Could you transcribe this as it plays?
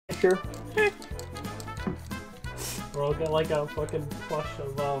picture. Or I'll get like a fucking plush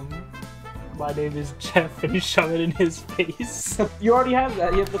of my name is Jeff and shove it in his face. You already have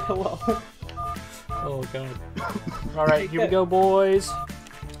that. You have the pillow. Oh god. Alright, here we go, boys.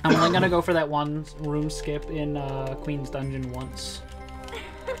 I'm only gonna go for that one room skip in Queen's Dungeon once.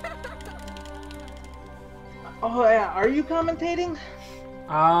 Oh yeah, are you commentating?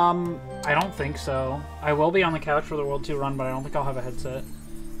 I don't think so. I will be on the couch for the World 2 run, but I don't think I'll have a headset.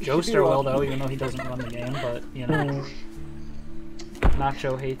 Joester will though, even though he doesn't run the game, but, you know.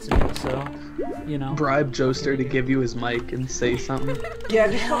 Nacho hates me, so, you know. Bribe Joester to give you his mic and say something. Yeah,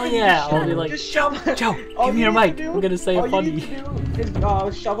 just I'll be like, just shove Joe, give me your mic. I'm gonna say a funny. All you need to do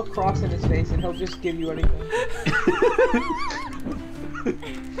is shove a cross in his face and he'll just give you anything.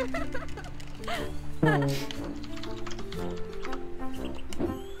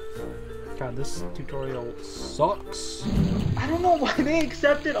 God, this tutorial sucks. I don't know why they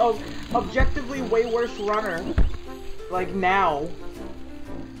accepted a objectively way worse runner. Like now.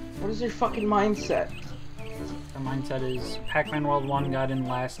 What is their fucking mindset? Their mindset is Pac-Man World 1 got in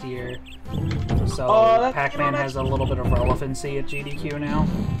last year. So Pac-Man has a little bit of relevancy at GDQ now.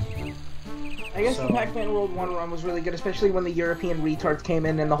 I guess the Pac-Man World 1 run was really good, especially when the European retards came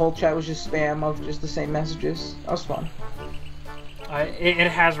in and the whole chat was just spam of just the same messages. That was fun. It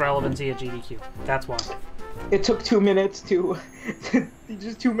has relevancy at GDQ. That's why. It took 2 minutes to...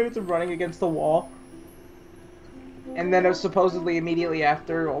 just 2 minutes of running against the wall. And then it was supposedly immediately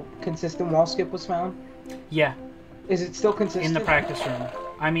after a consistent wall skip was found. Yeah. Is it still consistent? In the practice room.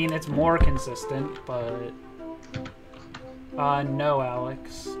 I mean, it's more consistent, but... no,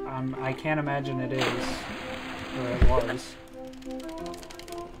 Alex. I can't imagine it is. Or it was.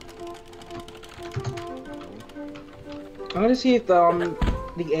 I'm gonna see if the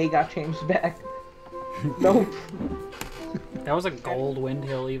A got changed back. Nope. That was a gold wind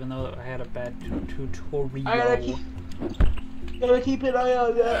hill, even though I had a bad tutorial. I gotta keep an eye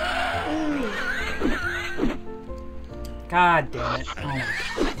on that. God damn it. Oh my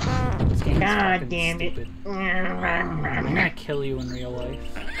god. This game is God damn stupid. I'm gonna kill you in real life.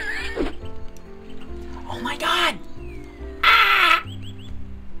 Oh my god! Ah!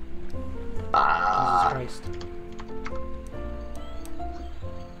 Jesus Christ.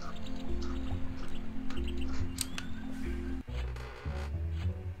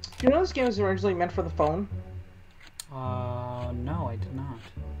 You know this game was originally meant for the phone? No, I did not.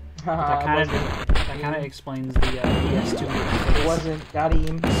 That kind of explains the PS2. It wasn't. Got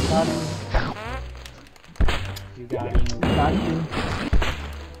him. Got him. You got him. Got him.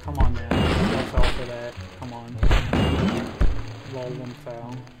 Come on, man. You fell for that. Come on. Roll one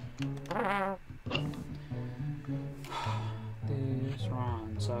foul. This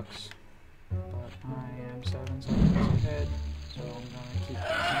run sucks. But I am 7 seconds ahead, so I'm gonna keep going.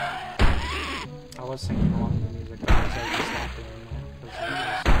 I was singing along to the music, but I decided to stop doing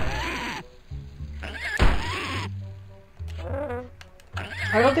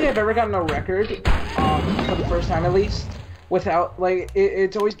I don't think I've ever gotten a record, for the first time at least, without, like,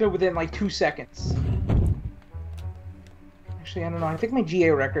 it's always been within, like, 2 seconds. Actually, I don't know, I think my GA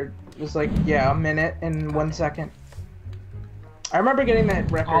record was, like, yeah, a minute and 1 second. I remember getting that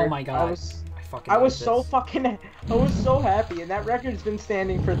record. Oh my god. I was so happy, and that record's been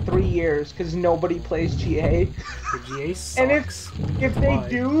standing for 3 years, because nobody plays GA. The GA sucks. And if they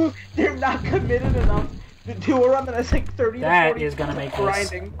do, they're not committed enough to do a run that has like 30 to 40 That is gonna make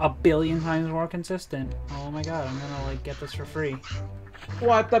grinding. this a billion times more consistent. Oh my god, I'm gonna like get this for free.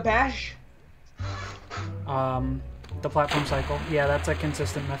 What, the bash? The platform cycle. Yeah, that's a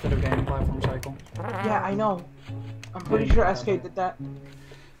consistent method of getting platform cycle. Yeah, I know. I'm pretty sure SK did that.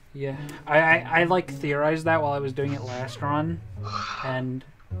 Yeah, I like theorized that while I was doing it last run, and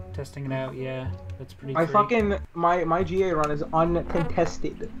testing it out. Yeah, that's pretty. My fucking my GA run is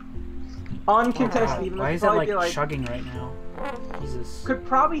uncontested. Uncontested. Why is it like chugging right now? Jesus. Could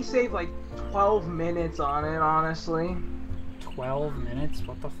probably save like 12 minutes on it, honestly. 12 minutes?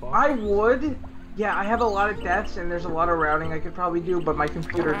 What the fuck? I would. Yeah, I have a lot of deaths and there's a lot of routing I could probably do, but my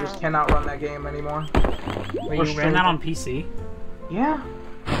computer just cannot run that game anymore. Wait, you ran that on PC? Yeah.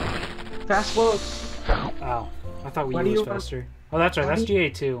 Fast loads. Oh, I thought Wii was faster. Oh, that's right. That's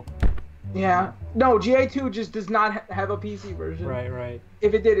GA2. Yeah. No, GA2 just does not have a PC version. Right, right.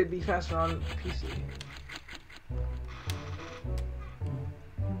 If it did, it'd be faster on PC.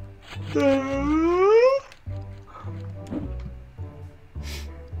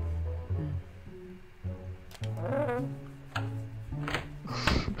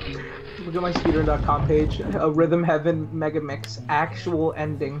 Look at my speedrun.com page. A Rhythm Heaven Mega Mix actual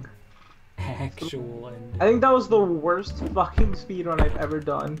ending. actual end. I think that was the worst fucking speedrun I've ever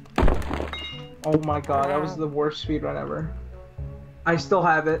done. Oh my god, that was the worst speedrun ever. I still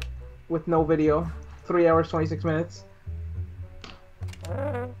have it with no video. 3 hours, 26 minutes.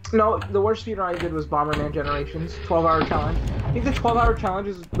 No, the worst speedrun I did was Bomberman Generations, 12-hour challenge. I think the 12-hour challenge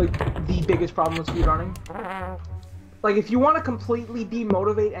is like the biggest problem with speedrunning. Like, if you want to completely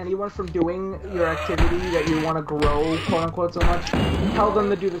demotivate anyone from doing your activity that you want to grow, quote-unquote, so much, tell them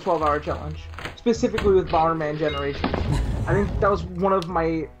to do the 12-hour challenge. Specifically with Bomberman Generations. I think that was one of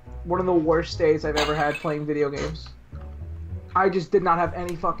the worst days I've ever had playing video games. I just did not have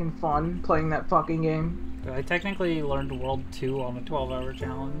any fucking fun playing that fucking game. I technically learned World 2 on the 12-hour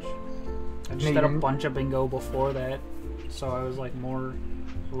challenge. I just did a bunch of bingo before that, so I was like more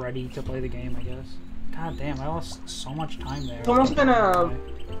ready to play the game, I guess. God damn, I lost so much time there. It's almost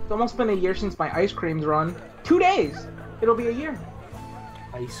been a year since my ice creams run. 2 days! It'll be a year.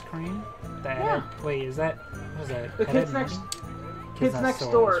 Ice cream? Yeah. Wait, is that... What is that? The Kids Next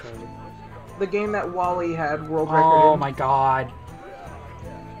Door. Right. The game that Wally had world record in. Oh my god.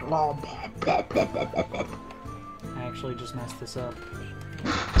 Oh, I actually just messed this up.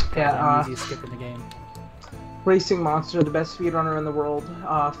 yeah, easy skip in the game. Racing Monster, the best speedrunner in the world.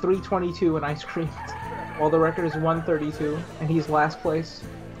 322 in ice cream. While the record is 132, and he's last place.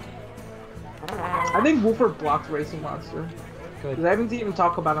 I think Wolford blocked Racing Monster. Good. Because I haven't even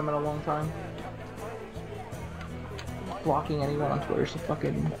talked about him in a long time. Blocking anyone on Twitter is a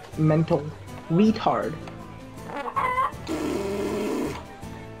fucking mental retard.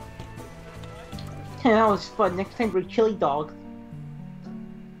 Yeah, that was fun. Next time we're chili dogs.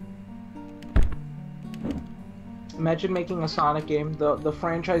 Imagine making a Sonic game. The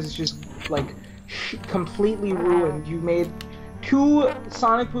franchise is just like completely ruined. You made 2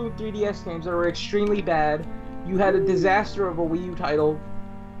 Sonic Boom 3DS games that were extremely bad. You had a disaster of a Wii U title,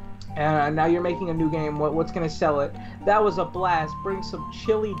 and now you're making a new game. What's gonna sell it? That was a blast. Bring some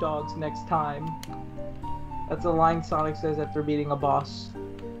chili dogs next time. That's a line Sonic says after beating a boss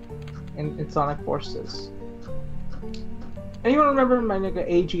in Sonic Forces. Anyone remember my nigga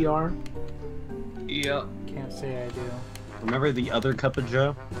AGR? Yep. Can't say I do. Remember the other Cup of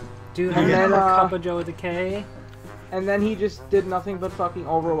Joe? Dude, I remember Cup of Joe with a K. And then he just did nothing but fucking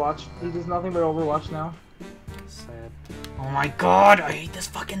Overwatch. He does nothing but Overwatch now. Sad. Oh my god, I hate this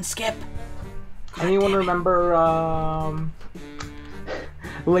fucking skip. God Anyone remember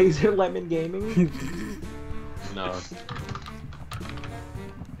Laser Lemon Gaming? No.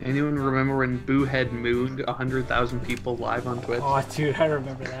 Anyone remember when Boo had mooned 100,000 people live on Twitch? Oh, dude, I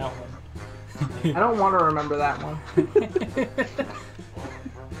remember that one. I don't want to remember that one.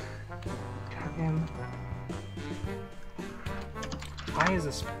 God damn. Why is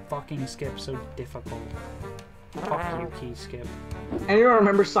this fucking skip so difficult? Fuck you, key skip. Anyone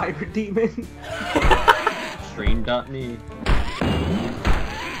remember Cyber Demon? Stream.me.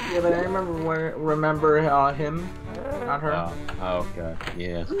 Yeah, but I remember him, not her. Oh, okay.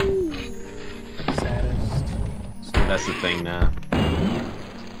 Yeah. Saddest. That's the thing now.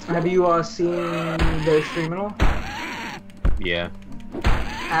 Have you seen their stream at all? Yeah.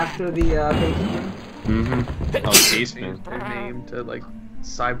 After the basement? Mm-hmm. Oh, basement. Changed their name to like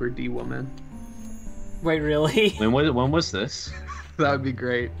Cyber D Woman. Wait, really? When was this? That would be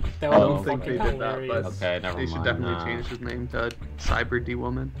great. That I would don't be think they fucking did that, but hilarious. Okay, never they should mind, definitely nah. change his name to Cyber D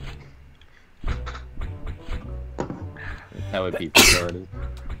Woman. That would be retarded.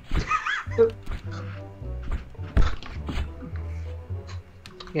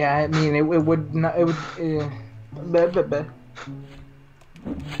 Yeah, I mean, it would not, it would, bleh, bleh, bleh.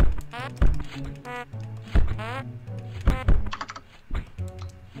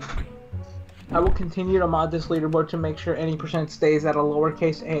 I will continue to mod this leaderboard to make sure any percent stays at a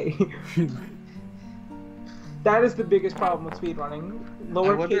lowercase a. That is the biggest problem with speedrunning. I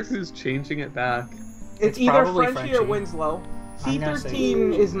wonder Lowercase. who's changing it back. It's either probably Frenchie or Frenchie. Winslow. I'm gonna say-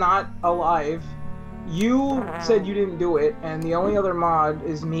 C13 is not alive. You said you didn't do it, and the only other mod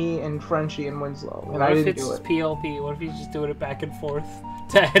is me and Frenchie and Winslow, and What I if didn't it's do it. PLP? What if he's just doing it back and forth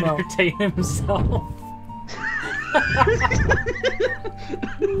to entertain himself?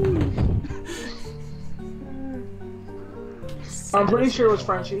 I'm pretty sure it was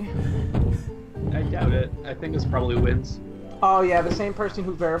Frenchie. I doubt it. I think it's probably Wins. Oh yeah, the same person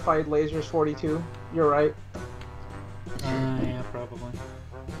who verified Lasers 42. You're right. Yeah, probably.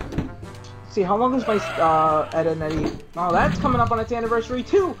 See, how long is my Ed and Eddie? Oh, that's coming up on its anniversary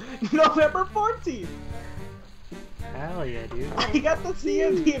too! November 14th! Hell yeah, dude. I got the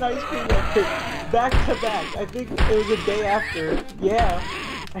CMD and ice cream record back to back. I think it was a day after. Yeah.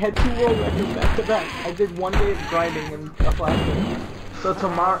 I had 2 world records back to back. I did 1 day of grinding and a flash game. So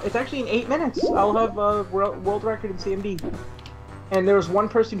tomorrow, it's actually in 8 minutes. I'll have a world record in CMD. And there was one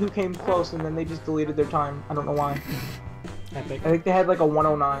person who came close, and then they just deleted their time. I don't know why. Epic. I think they had like a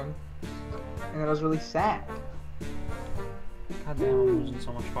 109, and it was really sad. God damn, I'm losing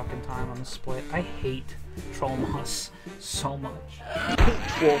so much fucking time on the split. I hate Troll Moss so much.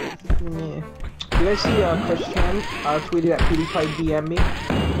 Yeah. You guys see Chris Chan tweeted at PewDiePie DM me?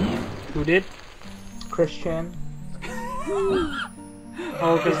 Who did? Chris Chan.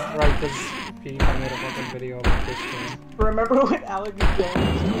 Oh, cause PewDiePie made a fucking video about Chris Chan. Remember when Alex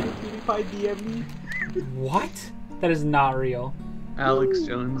Jones tweeted PewDiePie DM me? What? That is not real. Alex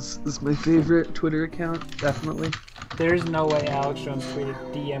Jones is my favorite Twitter account, definitely. There's no way Alex Jones tweeted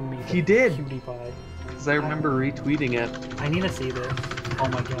DM me. He did. PewDiePie. Because I remember retweeting it. I need to see this. Oh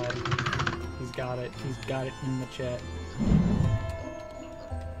my god. He's got it. He's got it in the chat.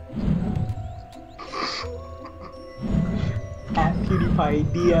 At PewDiePie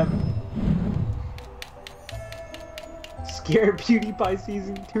DM. Scare PewDiePie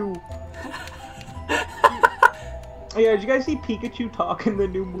Season 2. Oh yeah, did you guys see Pikachu talk in the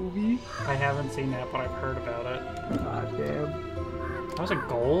new movie? I haven't seen that, but I've heard about it. God damn. That was a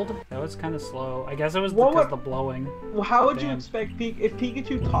gold? That was kind of slow. I guess it was because of the blowing. Well, how would you expect if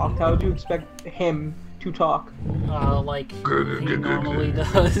Pikachu talked? How would you expect him to talk? Like he normally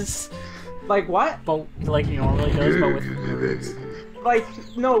does. Like what? But like he normally does, but with words. Like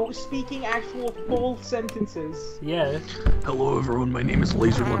no, speaking actual full sentences. Yeah. Hello everyone, my name is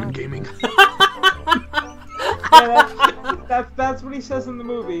Laser Lemon Gaming. Yeah, that's what he says in the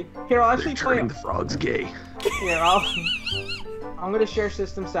movie. Here, I'll actually play it. The frog's gay. Here, I'm gonna share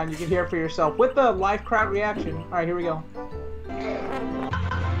system sound. You can hear it for yourself with the live crowd reaction. All right, here we go.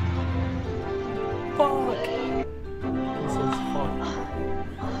 Fuck. This is fuck.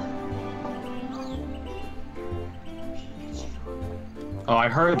 Oh, I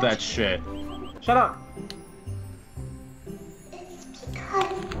heard that shit. Shut up.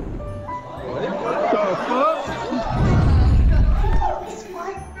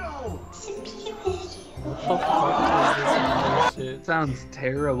 Shit. Sounds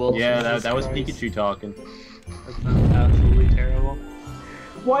terrible. Yeah, that was Pikachu talking. That sounds absolutely terrible.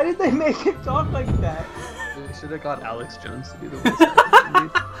 Why did they make him talk like that? They should have got Alex Jones to be the voice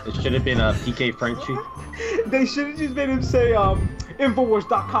actor. It should have been a PK Frenchie. They should have just made him say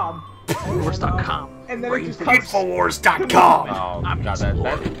Infowars.com. Infowars.com. And then it just cuts. Infowars.com. Oh god,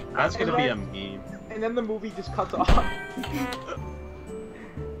 that's gonna be a meme. And then the movie just cuts off.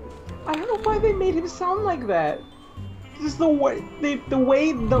 I don't know why they made him sound like that. Just the way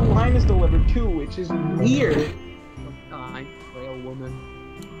the line is delivered too, which is weird. I'm a woman.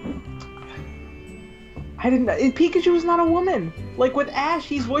 I didn't know. Pikachu is not a woman. Like with Ash,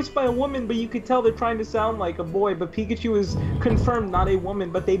 he's voiced by a woman, but you could tell they're trying to sound like a boy. But Pikachu is confirmed not a woman,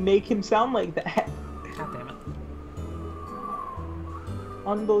 but they make him sound like that. God damn it.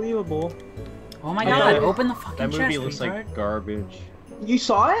 Unbelievable. Oh my god, open the fucking That chest, movie looks retard. like garbage. You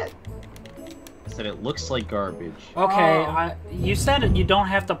saw it? I said it looks like garbage. Okay, Oh. you said you don't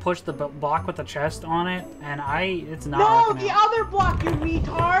have to push the block with the chest on it, and it's not No, working the out. other block, you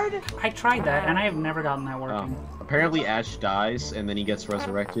retard! I tried that, and I have never gotten that working. Apparently Ash dies and then he gets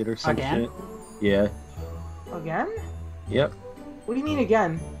resurrected or some Again? shit. Yeah. Again? Yep. What do you mean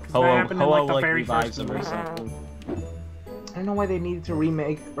again? That happened in like the very revives first him or movie. something. I don't know why they needed to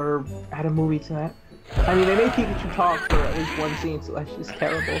remake or add a movie to that. I mean, they made Pikachu talk for at least one scene, so that's just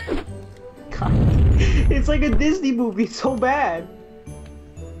terrible. God. It's like a Disney movie, it's so bad.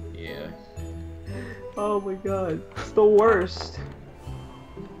 Yeah. Oh my god. It's the worst.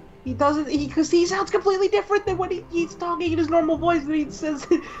 He doesn't, because he sounds completely different than when he's talking in his normal voice, and he says,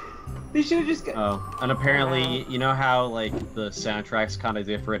 they should have just Oh, and apparently, you know how, like, the soundtrack's kind of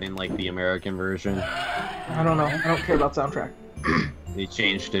different in, like, the American version? I don't know, I don't care about soundtrack. They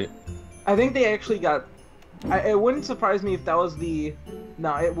changed it. I think they actually got, it wouldn't surprise me if that was the,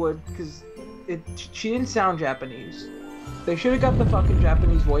 no, it would, because she didn't sound Japanese. They should have got the fucking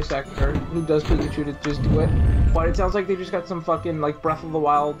Japanese voice actor who does Pikachu to just do it. But it sounds like they just got some fucking, like, Breath of the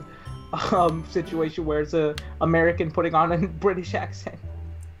Wild situation where it's a American putting on a British accent.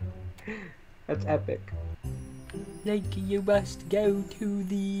 That's epic. Like you must go to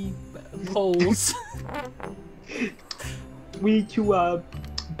the polls. We need to,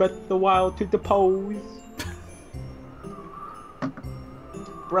 Breath of the Wild to the polls.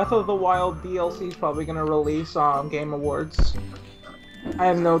 Breath of the Wild DLC is probably gonna release on Game Awards. I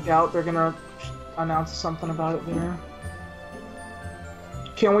have no doubt they're gonna announce something about it there.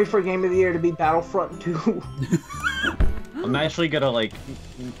 Can't wait for Game of the Year to be Battlefront 2. I'm I'm actually gonna like,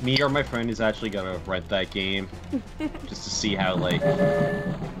 me or my friend is actually gonna rent that game, just to see how like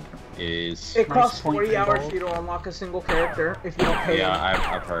it is. It costs Nice point 40 hours control. for you to unlock a single character if you don't pay. Yeah,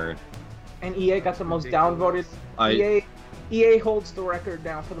 I've heard. And EA got the most downvoted. EA holds the record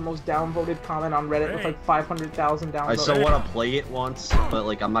now for the most downvoted comment on Reddit with like 500,000 downvotes. I still want to play it once, but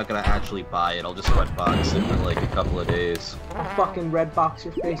like I'm not gonna actually buy it. I'll just Redbox it for like a couple of days. I'll fucking red box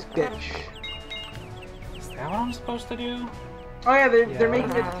your face, bitch. Is that what I'm supposed to do? Oh yeah, they're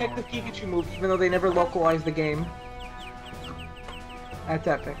making a Detective Pikachu movie even though they never localized the game. That's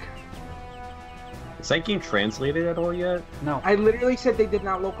epic. Is that game translated at all yet? No. I literally said they did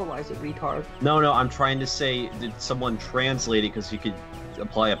not localize it, retard. No, I'm trying to say, did someone translate it because you could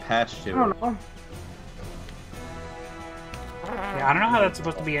apply a patch to it? I don't know. Yeah, I don't know how that's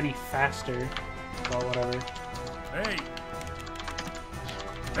supposed to be any faster. But whatever. Hey!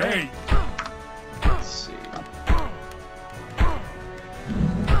 Hey! Let's see.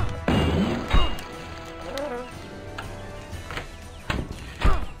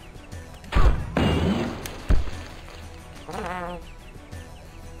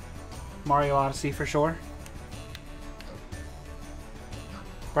 Mario Odyssey for sure.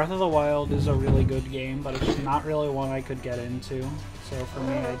 Breath of the Wild is a really good game, but it's not really one I could get into. So for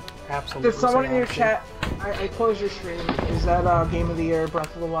me, I absolutely Did someone say in your Odyssey. chat, I closed your stream, is that Game of the Year,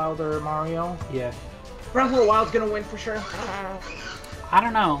 Breath of the Wild or Mario? Yeah. Breath of the Wild's gonna win for sure. I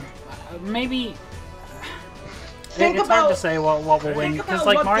don't know. Maybe... Think it's about- hard to say what will win, think because about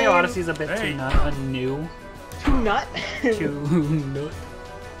like what Mario game- Odyssey's a bit Hey. new. Too nut? Too nut.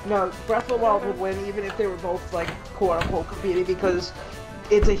 No, Breath of the Wild would win even if they were both like quote-unquote competing because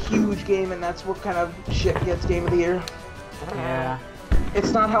it's a huge game and that's what kind of shit gets Game of the Year. Yeah.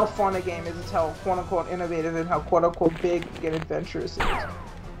 It's not how fun a game is, it's how quote-unquote innovative and how quote-unquote big and adventurous it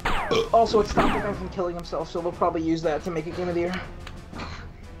is. Also, it stopped the guy from killing himself, so they'll probably use that to make it Game of the Year.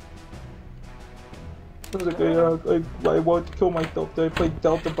 I was like, I wanted to kill myself, then I played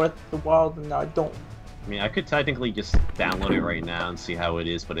Delta Breath of the Wild and now I don't. I mean, I could technically just download it right now and see how it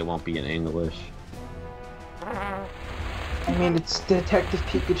is, but it won't be in English. I mean, it's Detective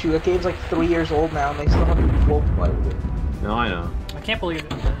Pikachu. That game's like 3 years old now and they still haven't even localized it. No, I know. I can't believe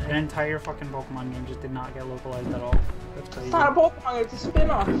it. An entire fucking Pokemon game just did not get localized at all. That's crazy. It's not a Pokemon, it's a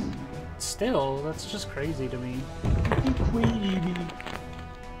spin-off. Still, that's just crazy to me.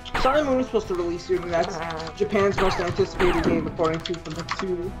 Sun and Moon is supposed to release soon, and that's Japan's most anticipated game according to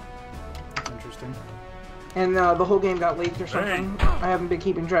Famitsu. That's interesting. And the whole game got leaked or something. I haven't been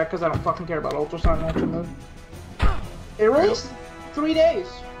keeping track because I don't fucking care about Ultra Sun and Ultra Moon. It released 3 days.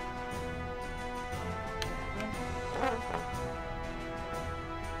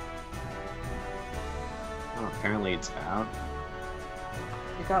 Oh, apparently it's out.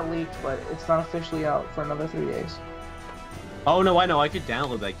 It got leaked, but it's not officially out for another 3 days. Oh no, I know. I could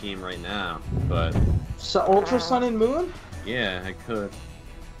download that game right now, but So Ultra Sun and Moon? yeah, I could.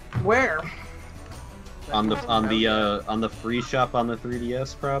 Where? On the free shop on the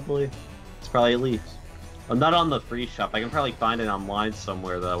 3DS, probably. It's probably leaked. Well, not on the free shop. I can probably find it online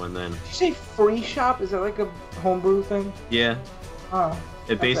somewhere though, and then Did you say free shop? Is that like a homebrew thing? yeah, Oh,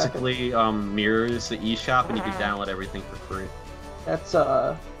 it That's basically mirrors the eShop, and you can download everything for free. that's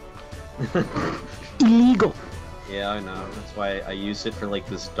illegal. Yeah, I know. That's why I use it for like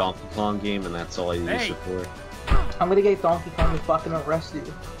this Donkey Kong game, and that's all I use Hey. it for. I'm gonna get Donkey Kong to fucking arrest you.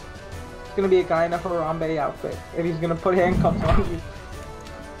 It's gonna be a guy in a Harambe outfit, and he's gonna put handcuffs on you,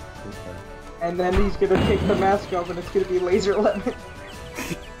 Okay. and then he's gonna take the mask off, and it's gonna be laser lemon.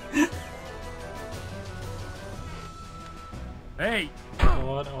 Hey!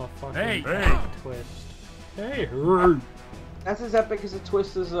 What a fucking Hey. twist. Hey, That's as epic as a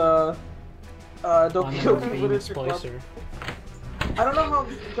twist as Doki I'm Doki gonna be Literature Club. displacer. I don't know how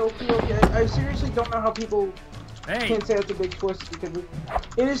Doki Doki. I seriously don't know how people Hey! can't say it's a big twist because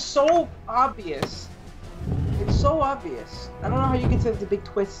it is so obvious. It's so obvious. I don't know how you can say it's a big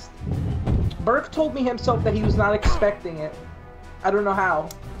twist. Burke told me himself that he was not expecting it. I don't know how.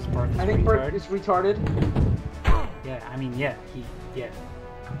 Spark is I think Burke retard. is retarded. Yeah, I mean, yeah, yeah.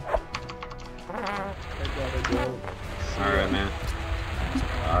 I gotta go. Alright, man.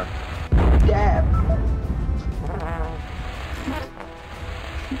 Dab.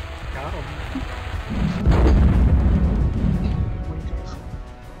 Got him.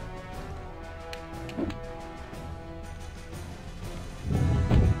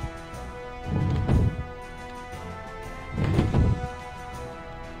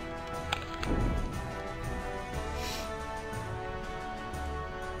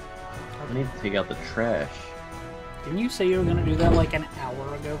 I need to take out the trash. Didn't you say you were gonna do that like an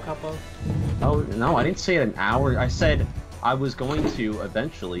hour ago, Cuppa? Oh, no, I didn't say an hour. I said I was going to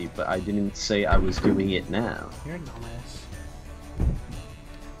eventually, but I didn't say I was doing it now. You're a dumbass.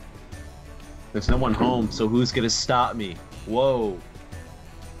 There's no one home, so who's gonna stop me? Whoa.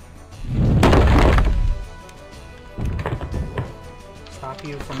 Stop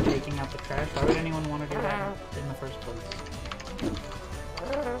you from taking out the trash? Why would anyone want to do that in the first place?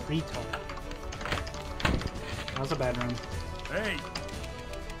 Retard. That was a bad room. Hey!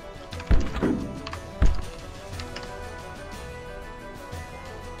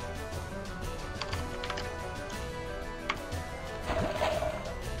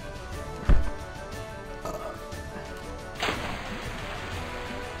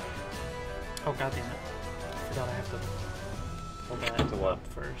 Oh, god damn it. I forgot I have to pull that up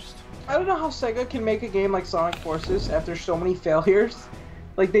first. I don't know how Sega can make a game like Sonic Forces after so many failures.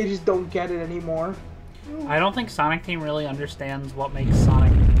 Like, they just don't get it anymore. I don't think Sonic Team really understands what makes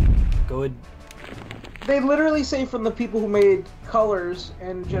Sonic good. They literally say from the people who made Colors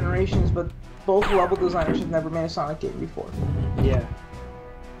and Generations, but both level designers have never made a Sonic game before. Yeah.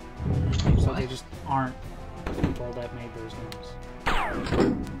 So they just aren't people that made those games.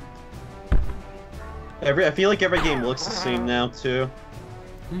 I feel like every game looks the same now, too.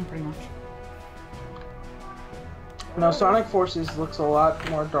 Pretty much. No, Sonic Forces looks a lot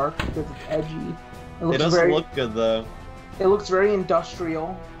more dark because it's edgy. It doesn't look good, though. It looks very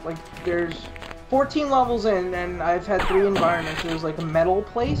industrial. Like, there's 14 levels in, and I've had 3 environments. There's like a metal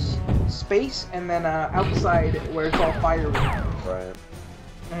place, space, and then outside where it's all fiery. Right.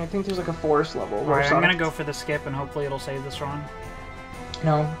 And I think there's like a forest level. Alright, I'm gonna go for the skip, and hopefully it'll save this run.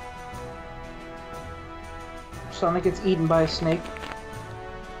 No. Sonic gets eaten by a snake.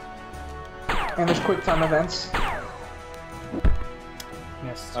 And there's quick time events.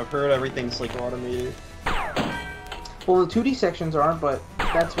 Yes. I've heard everything's like automated. Well, the 2D sections aren't, but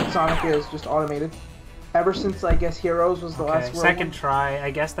that's what Sonic is, just automated. Ever since, I guess, Heroes was the last world second one. try.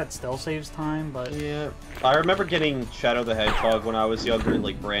 I guess that still saves time, but... Yeah. I remember getting Shadow the Hedgehog when I was younger,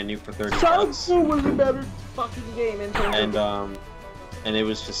 like brand new for 30 Sonic bucks. 2 was a better fucking game in terms of... And it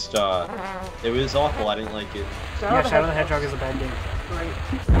was just, it was awful. I didn't like it. Yeah, Shadow the Hedgehog is a bad game. Right.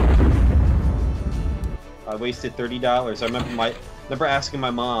 I wasted $30. I remember asking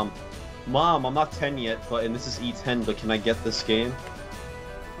my mom, "Mom, I'm not 10 yet, and this is E10, but can I get this game?"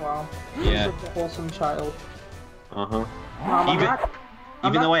 Wow. Yeah. Such a wholesome child. Uh-huh. Mom,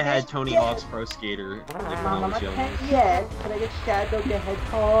 Even though I had Tony Hawk's Pro Skater like, when Mom, I I'm was not young. 10 yet. Can I get Shadow the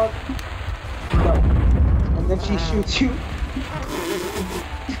Hedgehog? No. And then she shoots you.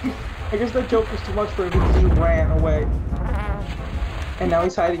 I guess that joke was too much for him because he ran away. And now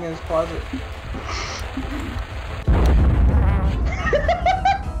he's hiding in his closet.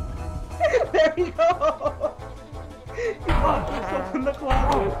 There you go! He locked himself in the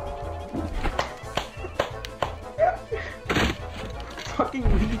closet. Fucking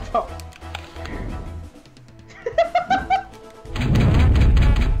retard.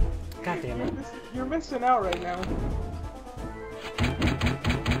 God damn it. You're missing out right now.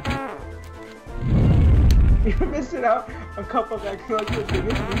 You're missing out on Cup of acting like the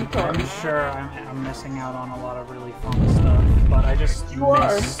biggest retard. I'm sure I'm missing out on a lot of really fun stuff, but I just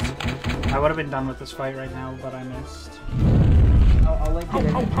missed. I would have been done with this fight right now, but I missed. I'll link it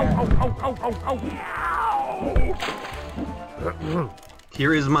in the chat.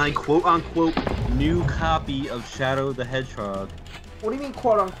 Here is my quote-unquote new copy of Shadow the Hedgehog. What do you mean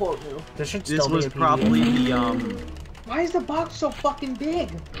quote-unquote new? This should This still be was a PDF. probably the, Why is the box so fucking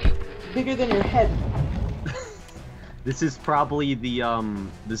big? Bigger than your head. This is probably the,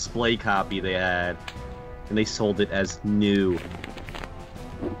 display copy they had. And they sold it as new.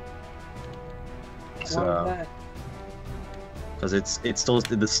 Why is So, that? because it's still,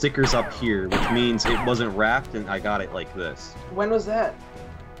 the sticker's up here, which means it wasn't wrapped and I got it like this. When was that?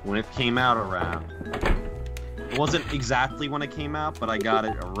 When it came out around. It wasn't exactly when it came out, but I got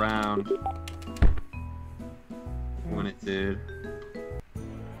it around when it did.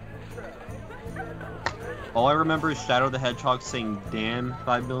 All I remember is Shadow the Hedgehog saying "damn"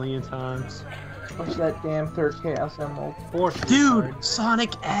 5 billion times. What's that damn third Chaos Emerald? Dude,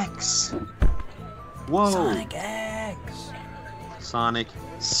 Sonic X. Whoa. Sonic X. Sonic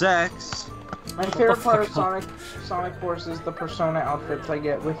Sex. My favorite part of Sonic Force is the Persona outfits I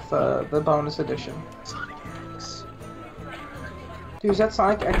get with the bonus edition. Sonic X. Dude, is that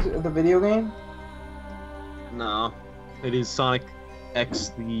Sonic X the video game? No, it is Sonic X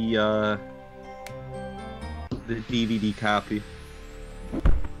the DVD copy.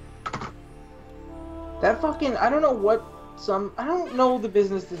 That fucking I don't know what I don't know the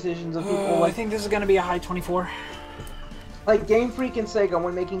business decisions of people I like think this is gonna be a high 24. Game Freak and Sega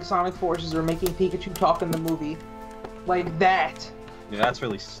when making Sonic Forces or making Pikachu talk in the movie. Like that. Yeah, that's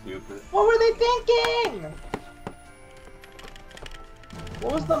really stupid. What were they thinking?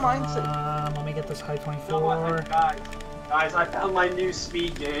 What was the mindset? Let me get this high You know what, 24. guys, I found my new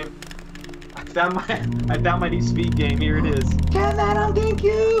speed game. I found my new speed game. Here it is. Get that on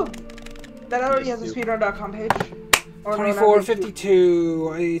GameCube! That already has a speedrun.com page. Or no, not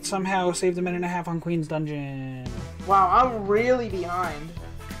 24:52. I somehow saved a minute and a half on Queen's Dungeon. GameCube. Wow, I'm really behind.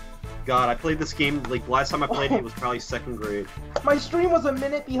 God, I played this game, like, last time I played it was probably 2nd grade. My stream was a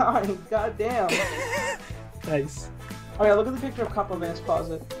minute behind. God damn. Nice. Oh yeah, look at the picture of Cup of Man's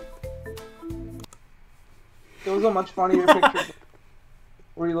Closet. It was a much funnier picture.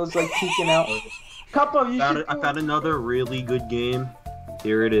 Where he was, like, peeking out. Cup of, you should... I found another really good game.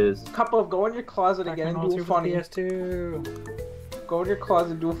 Here it is. Cup of, go in your closet again and do a funny. PS2. Go in your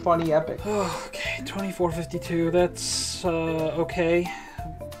closet and do a funny epic. Okay, 24:52. That's okay.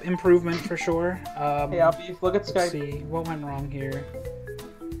 Improvement for sure. Hey, Albie, look at Skype. Let's see what went wrong here.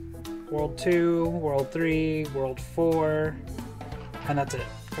 World 2, World 3, World 4, and that's it.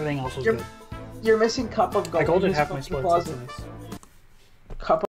 Everything else was good. You're missing Cup of. Go I golded in his half my fucking splits. closet. That's nice.